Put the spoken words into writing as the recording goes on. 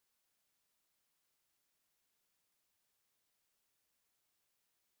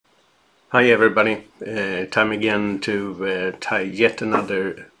Hi everybody, time again to tie yet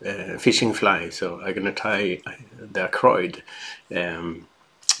another fishing fly. So I'm gonna tie the Akroyd,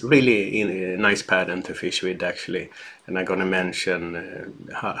 really in a nice pattern to fish with actually, and I'm gonna mention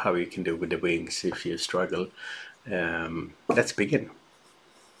how you can do with the wings if you struggle. Let's begin.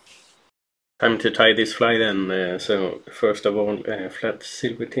 Time to tie this fly then. So first of all, flat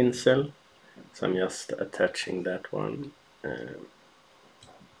silver tinsel. So I'm just attaching that one.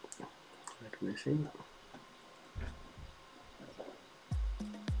 Let me see.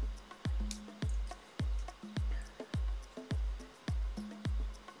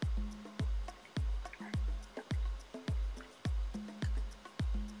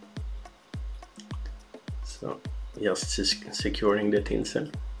 So just securing the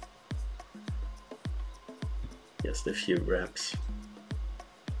tinsel. Just a few wraps.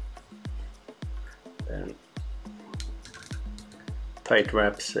 Then tight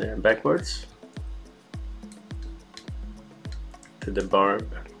wraps backwards to the barb.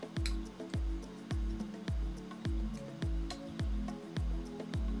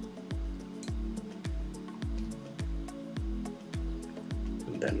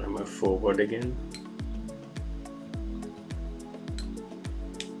 And then I move forward again.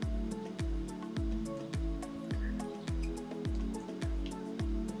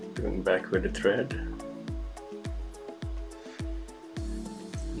 Going back with the thread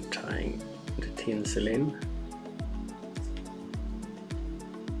and tying the tinsel in.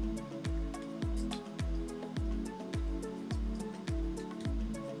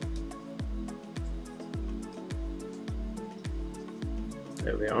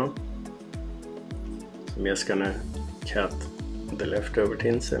 There we are. So I'm just gonna cut the leftover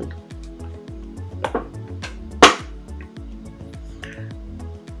tinsel.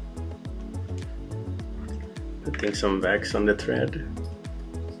 Putting some wax on the thread.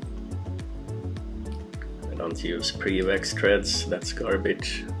 I don't use pre-wax threads, that's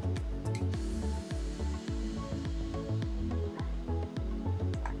garbage.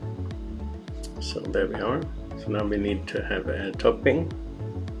 So there we are. So now we need to have a topping.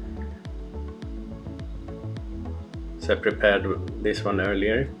 So I prepared this one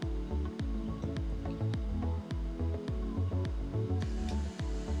earlier.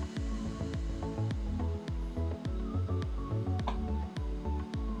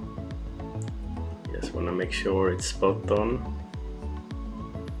 Just want to make sure it's spot on.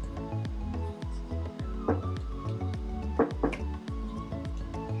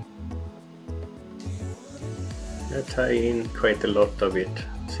 I tie in quite a lot of it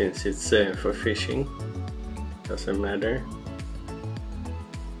since it's for fishing. Doesn't matter.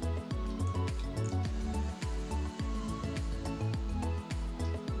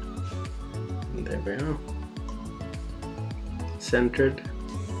 And there we are. Centered.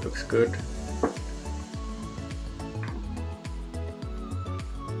 Looks good.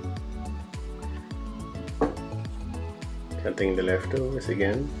 Cutting the leftovers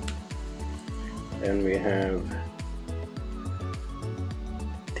again. Then we have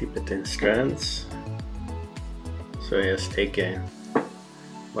tippet and strands. So I just take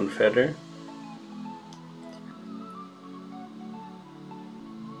one feather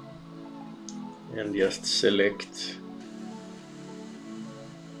and just select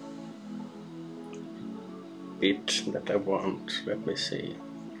bit that I want. Let me see.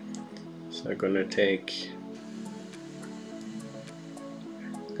 So I'm gonna take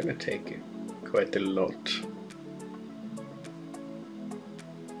quite a lot.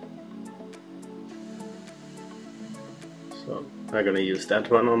 So I'm gonna use that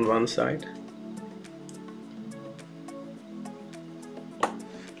one on one side.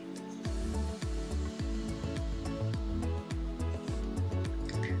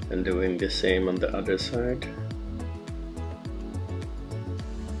 And doing the same on the other side.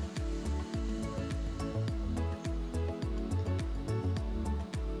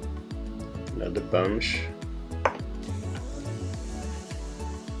 Another bunch.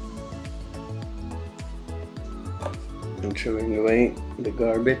 And throwing away the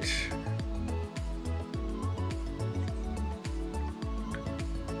garbage.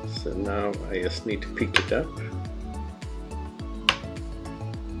 So now I just need to pick it up.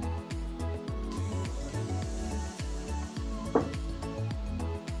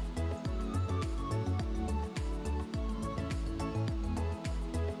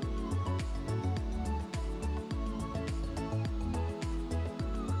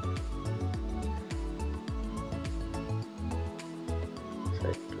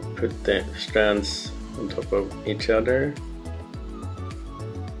 Put the strands on top of each other.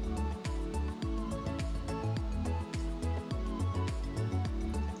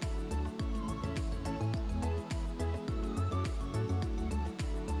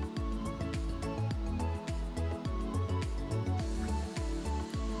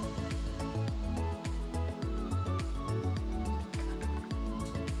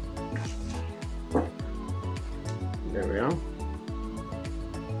 There we are.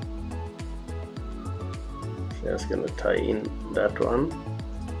 Just gonna tie in that one.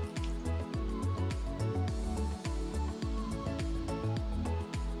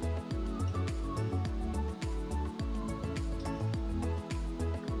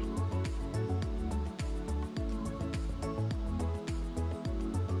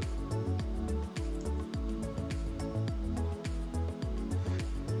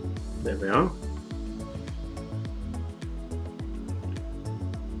 There we are.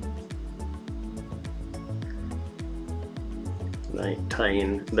 I tie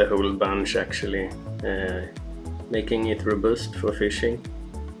in the whole bunch actually, making it robust for fishing.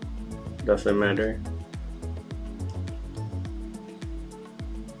 Doesn't matter.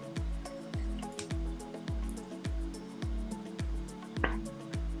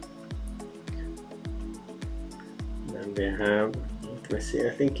 Then we have, let me see,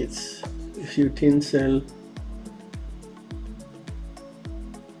 I think it's a few tinsel.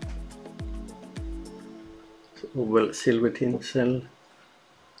 Well, silver tinsel.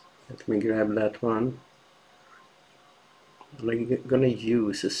 Let me grab that one. I'm gonna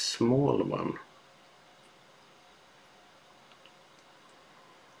use a small one.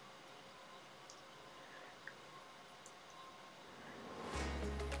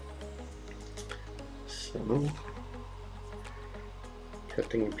 So,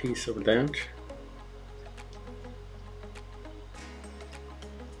 cutting a piece of that.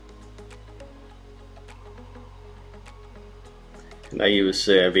 And I use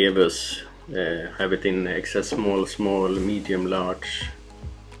Vevus, have it in extra small, small, medium, large.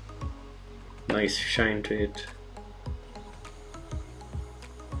 Nice shine to it.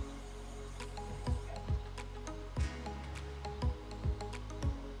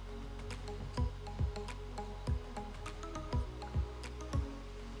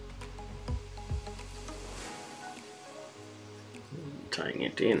 Tying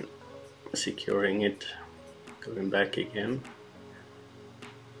it in, securing it, going back again.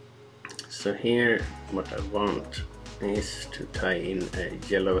 So here what I want is to tie in a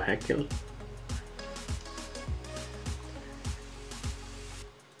yellow hackle.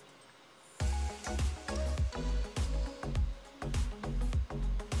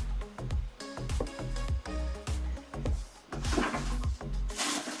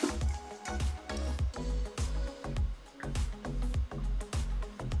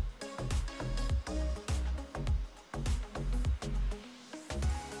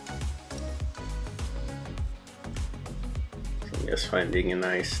 Just finding a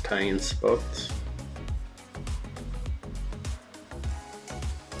nice tie-in spot.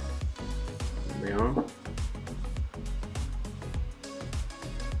 There we are.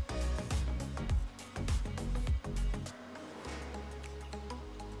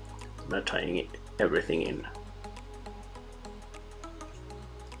 Now tying everything in.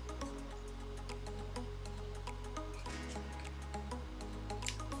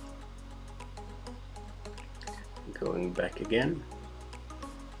 Going back again.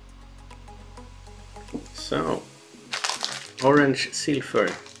 So, orange silver.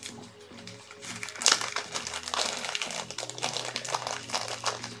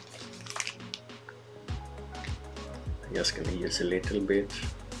 I'm just gonna use a little bit.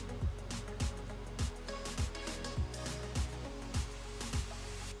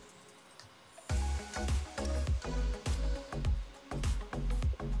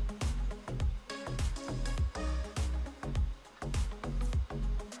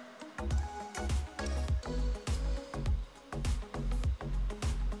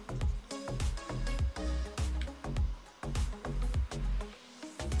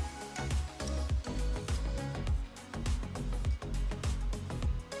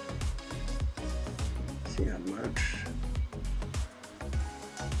 See how much.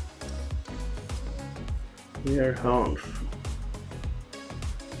 Here half.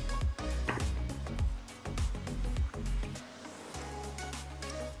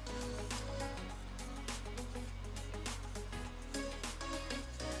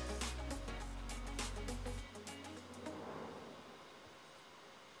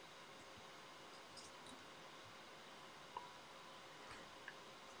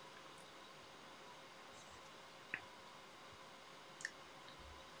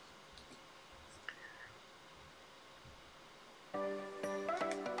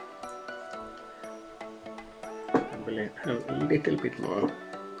 A little bit more.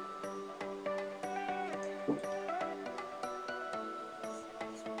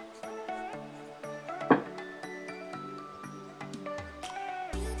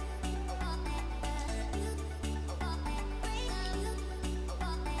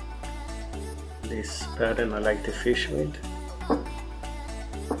 this pattern I like to fish with.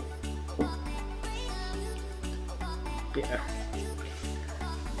 Yeah,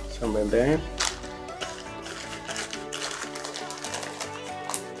 somewhere there.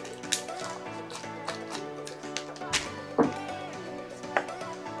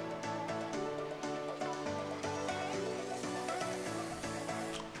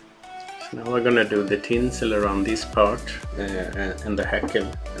 Now we're gonna do the tinsel around this part and the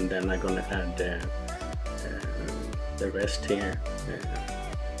hackle, and then I'm gonna add the rest here.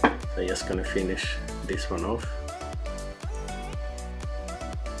 So I'm just gonna finish this one off.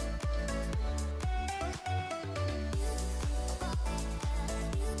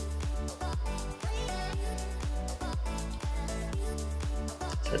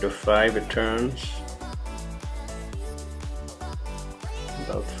 So I do 5 turns.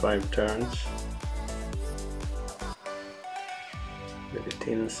 About 5 turns with the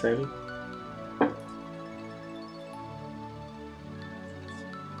tinsel.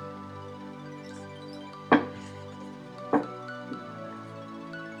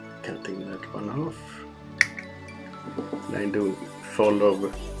 Cutting that one off. And I do follow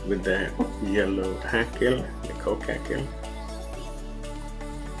with the yellow hackle, the cock hackle.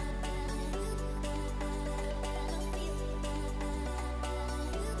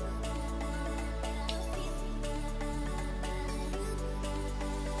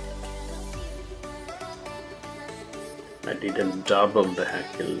 I didn't double the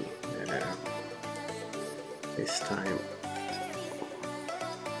hackle this time,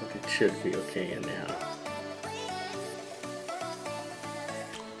 but it should be okay now.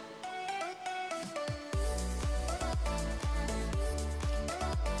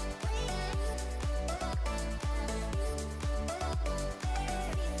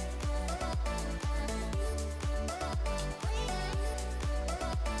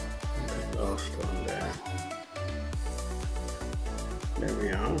 The last one there. There we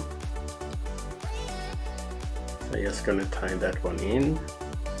are. So I'm just gonna tie that one in.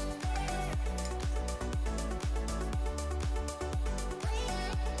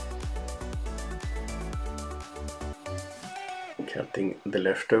 Cutting the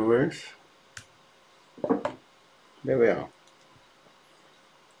leftovers. There we are.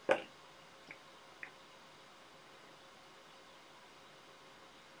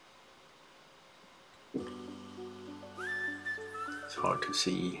 It's hard to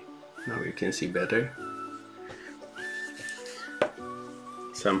see. Now you can see better.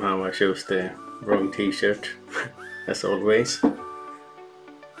 Somehow I chose the wrong t-shirt, as always.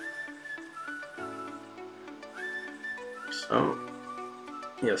 So,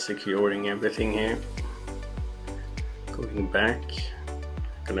 just securing everything here. Going back,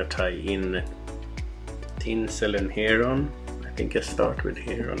 gonna tie in tinsel and Heron. I think I start with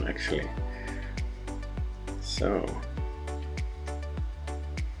Heron actually. So.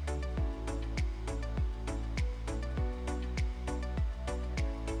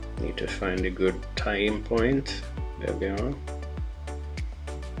 Need to find a good tie-in point. There we are.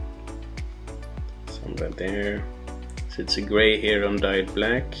 Somewhere there. So it's a grey Heron dyed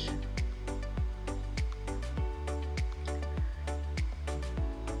black.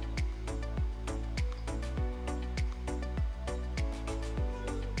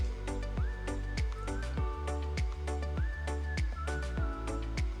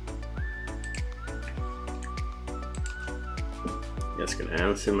 Just gonna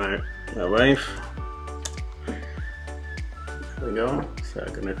answer my wife. There we go. So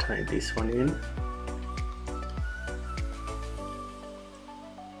I'm gonna tie this one in.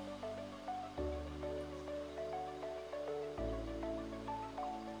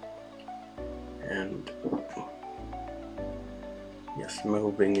 And just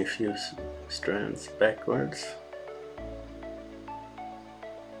moving a few strands backwards.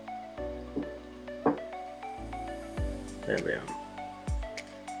 There we are.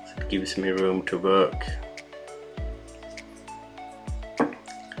 So it gives me room to work. So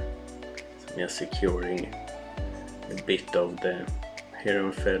I'm just securing a bit of the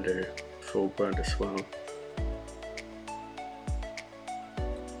Heron feather forward as well.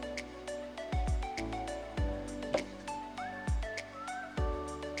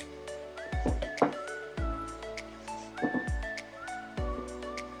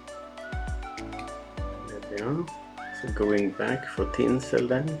 So going back for tinsel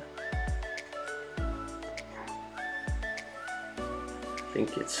then. I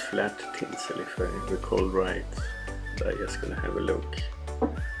think it's flat tinsel if I recall right, but I'm just gonna have a look.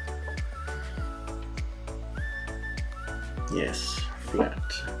 Yes, flat.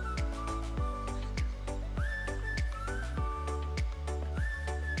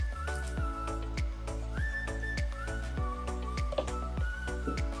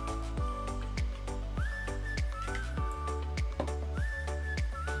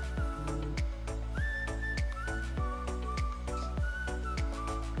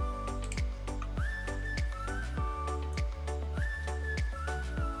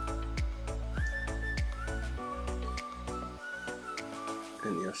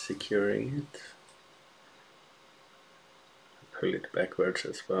 and just securing it. Pull it backwards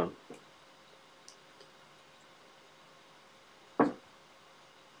as well.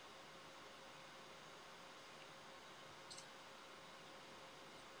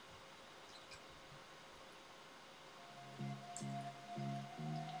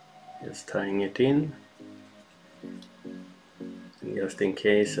 Just tying it in, and just in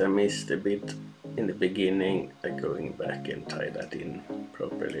case I missed a bit in the beginning, I'm going back and tie that in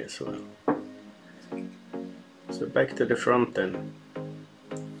properly as well. So back to the front then.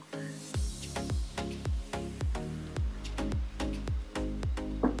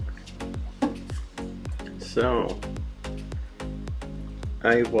 So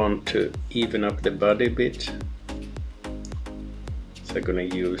I want to even up the body a bit. So I'm gonna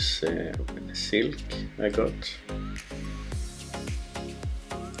use silk I got.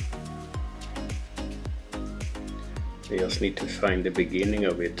 I just need to find the beginning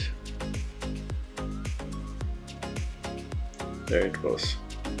of it. There it was.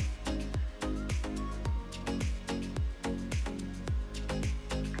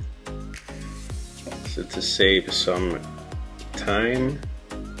 So to save some time,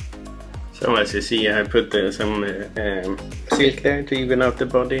 so as you see, I put some silk there to even out the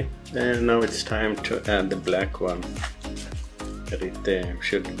body, and now it's time to add the black one that it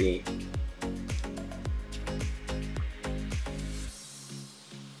should be.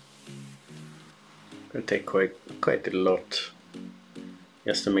 Gonna take quite a lot,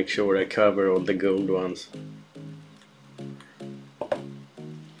 just to make sure I cover all the gold ones.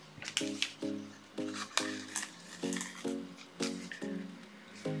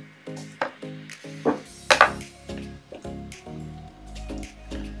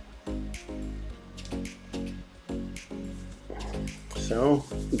 So,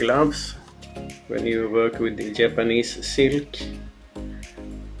 gloves, when you work with the Japanese silk.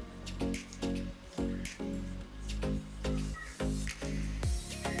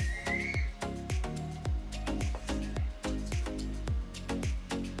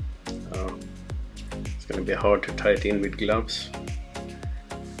 It's going to be hard to tie it in with gloves.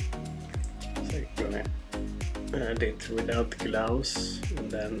 So I'm going to add it without gloves and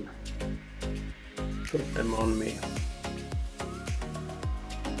then put them on me.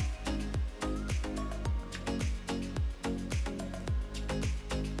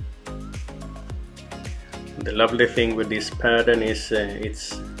 The lovely thing with this pattern is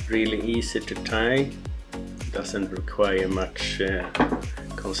it's really easy to tie. It doesn't require much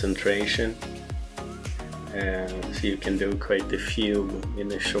concentration, so you can do quite a few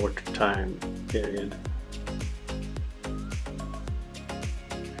in a short time period.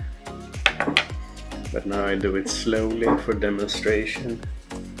 But now I do it slowly for demonstration.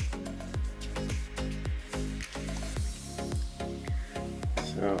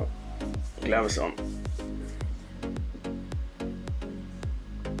 So, gloves on.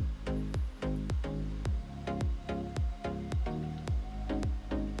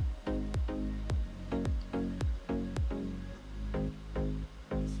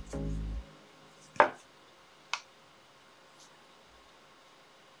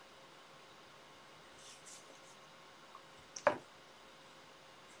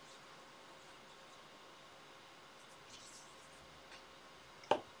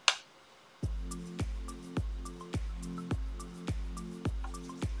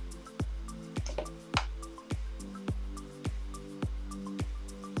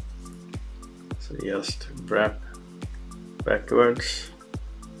 So just wrap backwards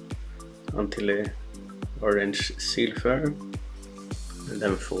until the orange silver, and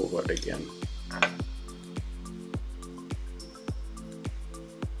then forward again.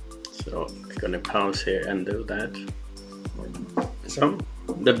 So I'm gonna pause here and do that. So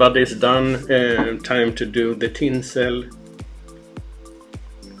the body is done. Time to do the tinsel.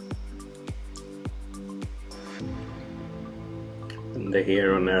 The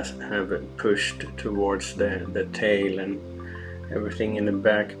Heron have pushed towards the tail and everything in the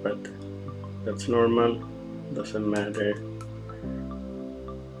back, but that's normal, doesn't matter.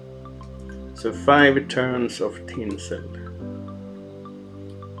 So 5 turns of tinsel.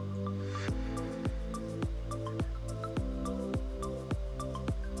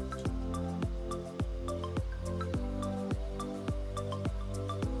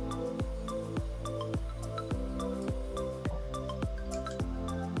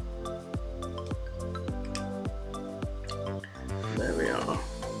 There we are.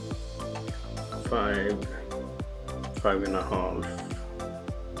 5.5.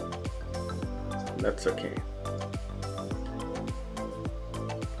 That's okay.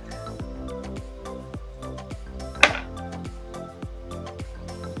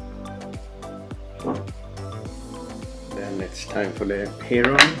 it's time for the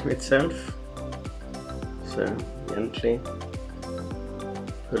Heron itself. So gently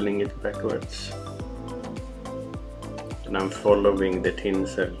pulling it backwards, and I'm following the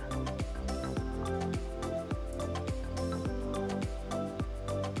tinsel.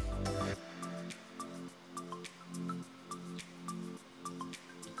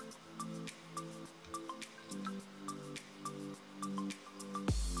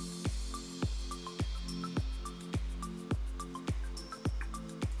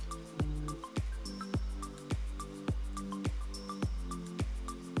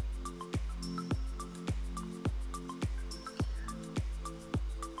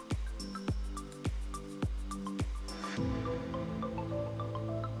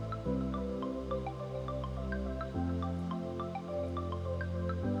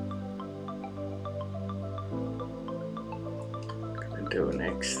 Do an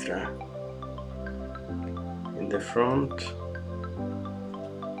extra in the front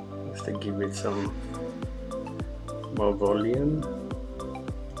just to give it some more volume.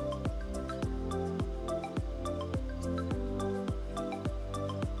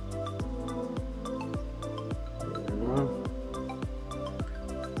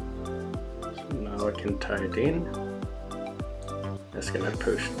 So now I can tie it in. Just gonna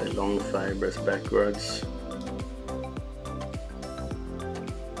push the long fibers backwards.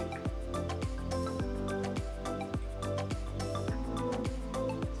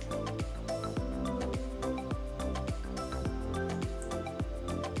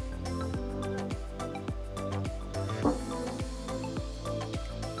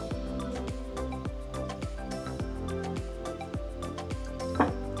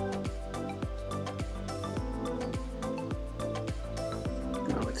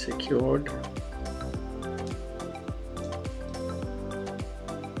 Now it's secured.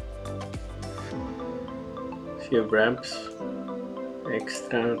 Few wraps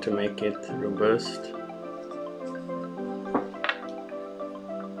extra to make it robust.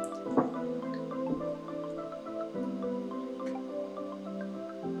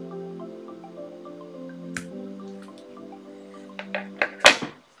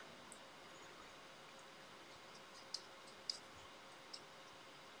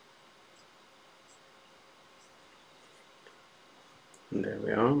 And there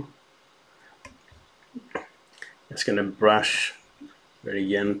we are. Just gonna brush very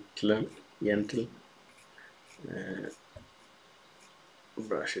gentle,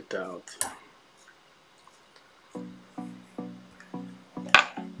 brush it out.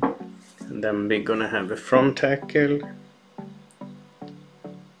 And then we're gonna have a front tackle.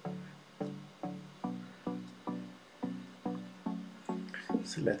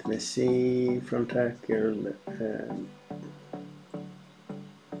 So let me see, front tackle.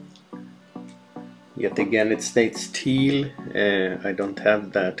 Yet again it states Teal. I don't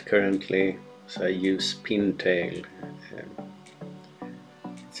have that currently, so I use pintail.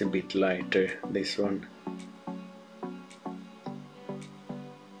 It's a bit lighter, this one.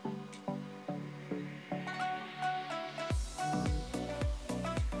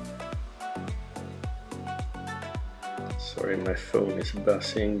 Sorry, my phone is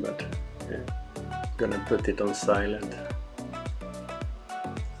buzzing, but I'm gonna put it on silent.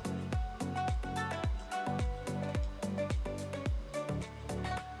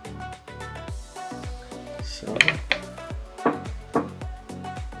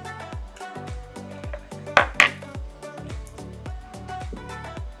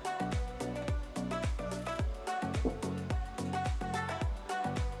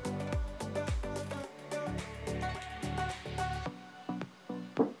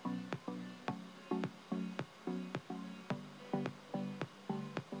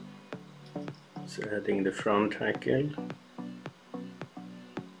 So adding the front hackle.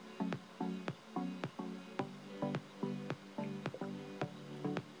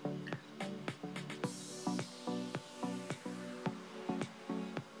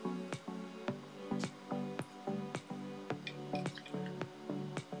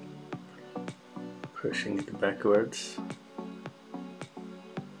 Pushing it backwards.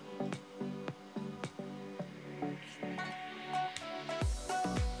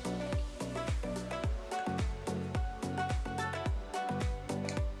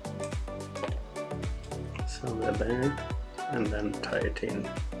 Somewhere there, and then tie it in.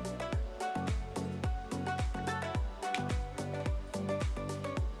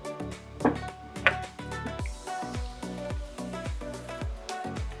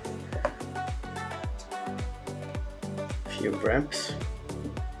 Few wraps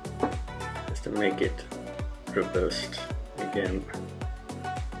just to make it robust again.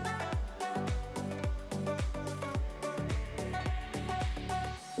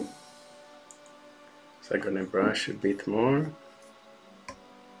 So I'm gonna brush a bit more.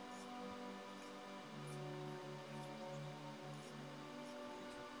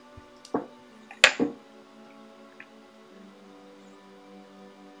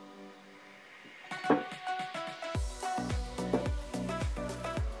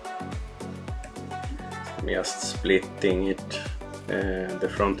 I'm just splitting it,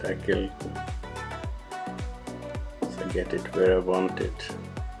 the front hackle, so I get it where I want it.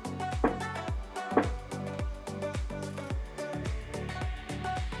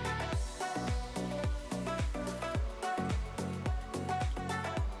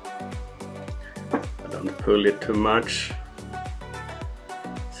 Don't pull it too much,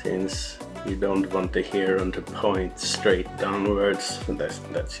 since you don't want the Heron to point straight downwards.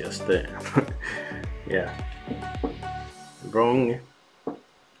 That's just the yeah, wrong.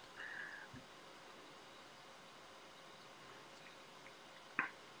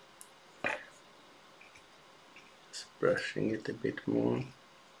 Just brushing it a bit more.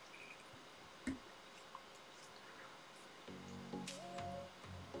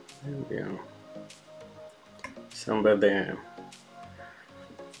 There we go. Somewhere there.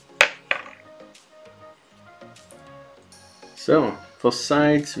 So for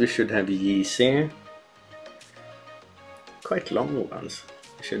sides we should have GC, quite long ones.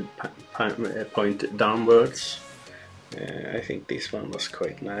 We should point downwards. I think this one was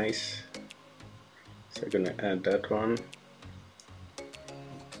quite nice, so I'm gonna add that one.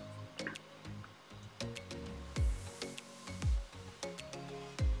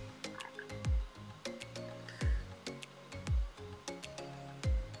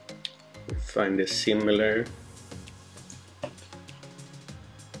 Find a similar.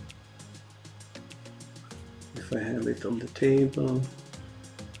 If I have it on the table,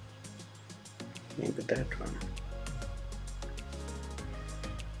 maybe that one.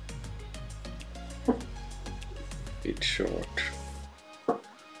 Bit short.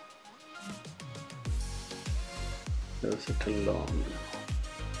 Those are too long.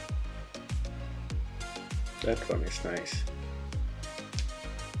 That one is nice.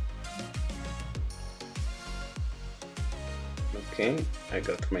 Okay, I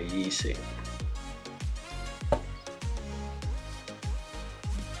got my GC.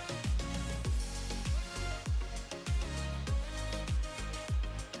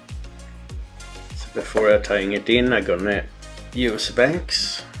 So before tying it in, I'm gonna use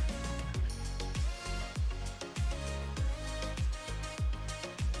banks.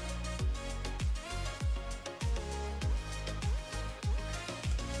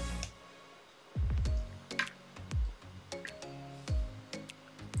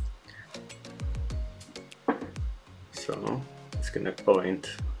 So it's gonna point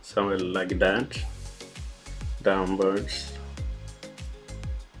somewhere like that, downwards,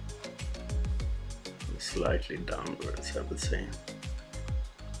 slightly downwards, I would say.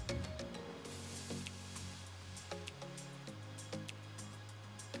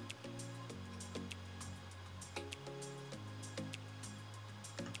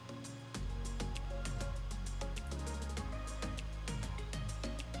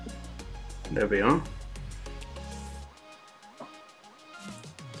 There we are.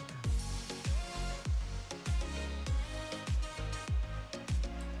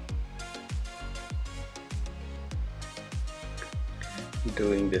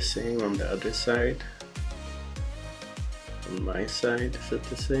 Doing the same on the other side, on my side, so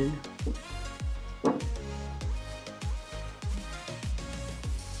to say.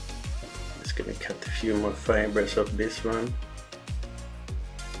 Just gonna cut a few more fibers of this one,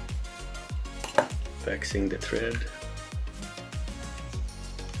 waxing the thread.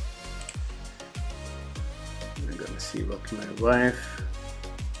 I'm gonna see what my wife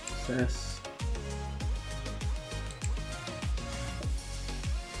says.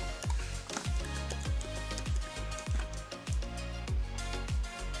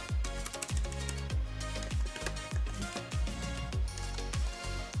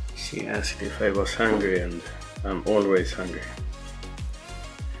 She asked if I was hungry, and I'm always hungry.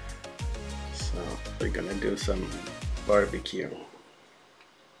 So we're gonna do some barbecue.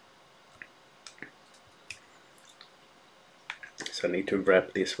 So I need to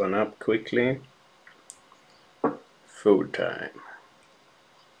wrap this one up quickly. Food time.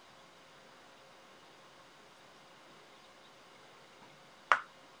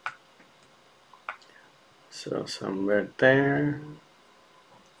 So somewhere there.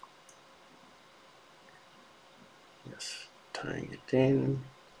 Just tying it in.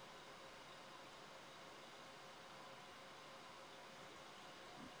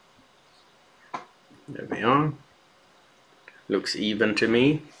 There we are. Looks even to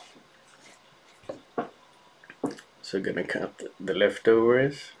me. So I'm gonna cut the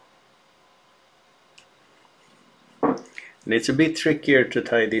leftovers. And it's a bit trickier to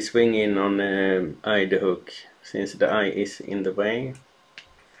tie this wing in on the eye hook, since the eye is in the way.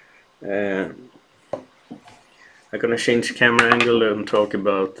 I'm gonna change camera angle and talk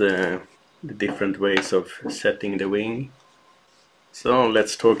about the different ways of setting the wing. So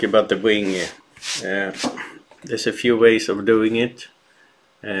let's talk about the wing. There's a few ways of doing it.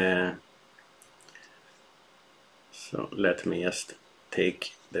 So let me just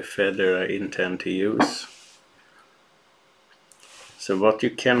take the feather I intend to use. So what you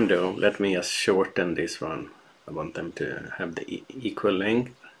can do, let me just shorten this one. I want them to have the equal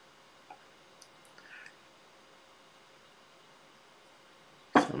length.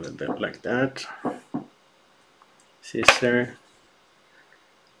 So like that. Scissor.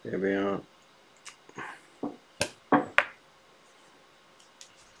 There we are.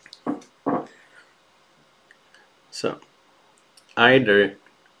 So either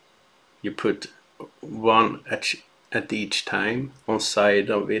you put one at each time on side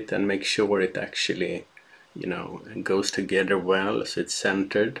of it and make sure it actually, you know, goes together well, so it's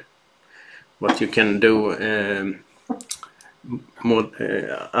centered. What you can do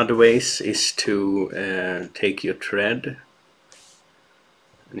other ways is to take your thread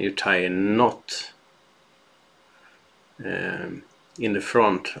and you tie a knot in the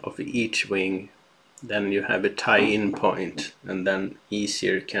front of each wing. Then you have a tie-in point and then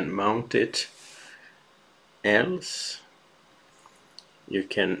easier can mount it. Else you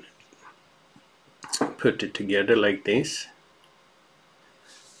can put it together like this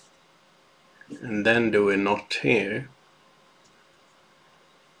and then do a knot here,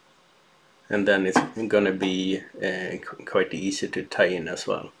 and then it's gonna be quite easy to tie in as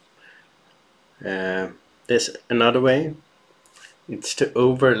well. There's another way. It's to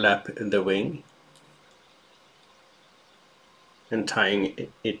overlap the wing and tying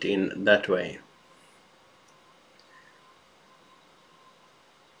it in that way.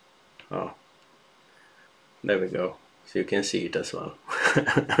 Oh, there we go. So you can see it as well.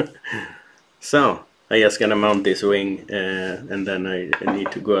 So I just gonna mount this wing and then I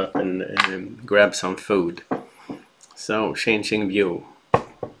need to go up and grab some food. So changing view.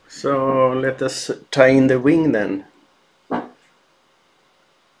 So let us tie in the wing then.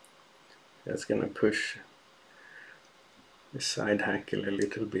 Just gonna push the side hackle a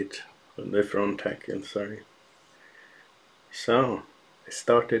little bit, or the front hackle, sorry. So I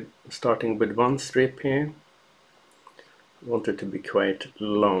starting with one strip here. I want it to be quite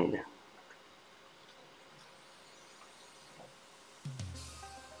long.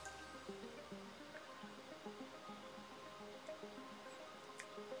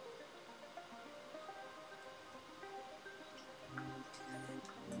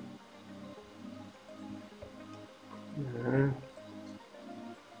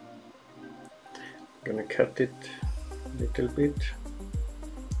 Gonna cut it a little bit.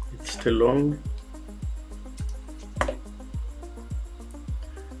 It's too long.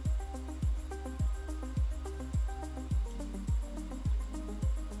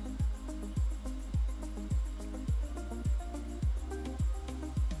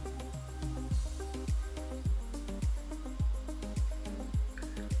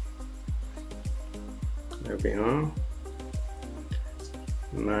 There we are.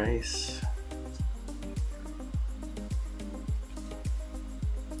 Nice.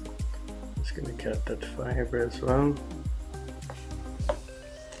 Just gonna cut that fiber as well.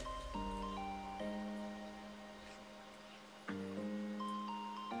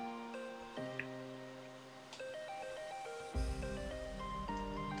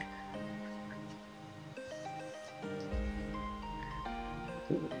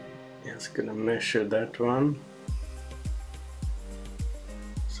 Just gonna measure that one.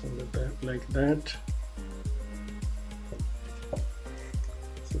 So like that.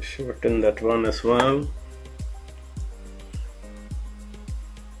 So shorten that one as well.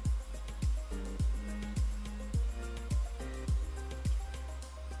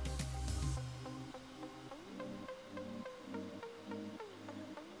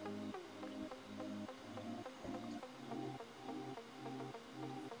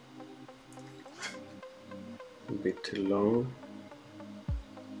 A bit too long.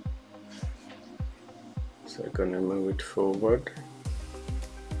 So I'm gonna move it forward.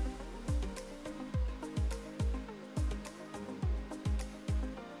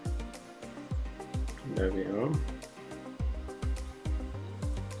 There we are.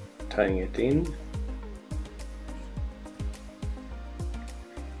 Tying it in.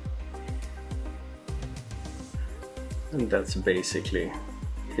 And that's basically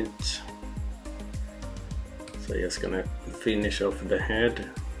it. So So I'm just gonna finish off the head,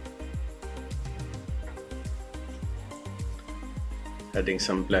 adding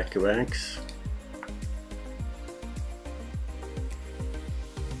some black wax.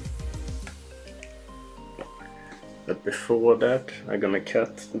 But before that, I'm gonna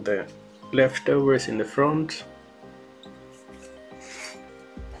cut the leftovers in the front.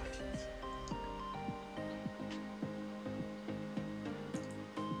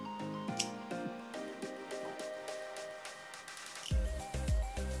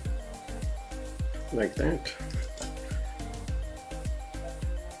 Like that.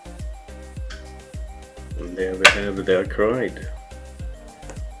 And there we have the Akroyd.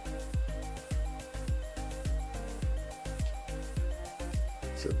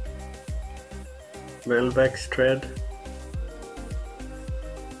 So, well-waxed thread.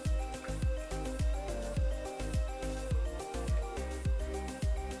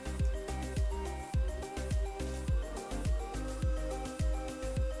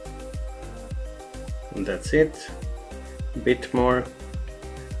 And that's it. A bit more.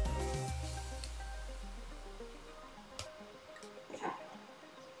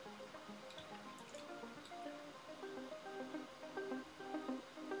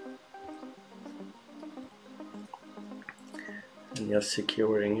 And just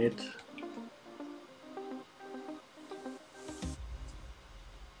securing it.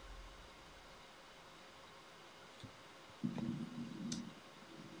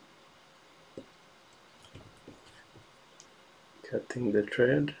 Cutting the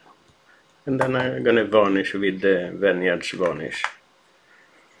thread, and then I'm gonna varnish with the vineyards varnish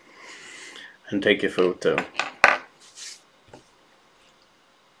and take a photo.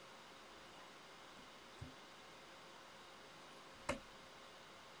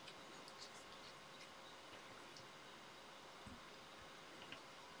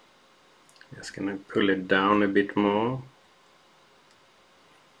 Just gonna pull it down a bit more.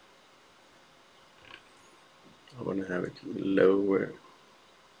 I want to have it lower,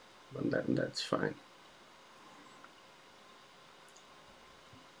 but then that's fine.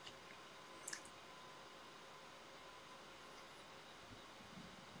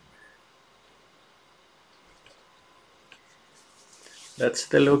 That's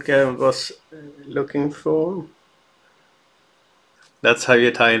the look I was looking for. That's how you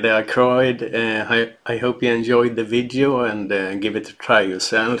tie the Akroyd. I hope you enjoyed the video, and give it a try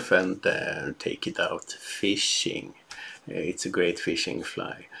yourself, and take it out fishing. It's a great fishing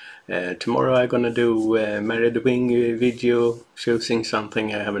fly. Tomorrow I'm gonna do a married wing video, choosing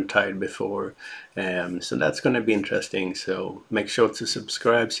something I haven't tied before. So that's gonna be interesting. So make sure to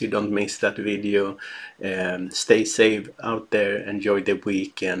subscribe so you don't miss that video. Stay safe out there. Enjoy the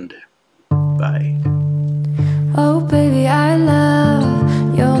weekend. Bye. Oh baby, I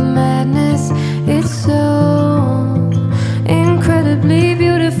love your madness. It's so incredibly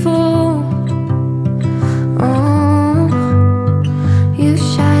beautiful. Oh, you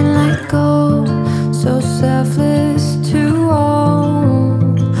shine like gold.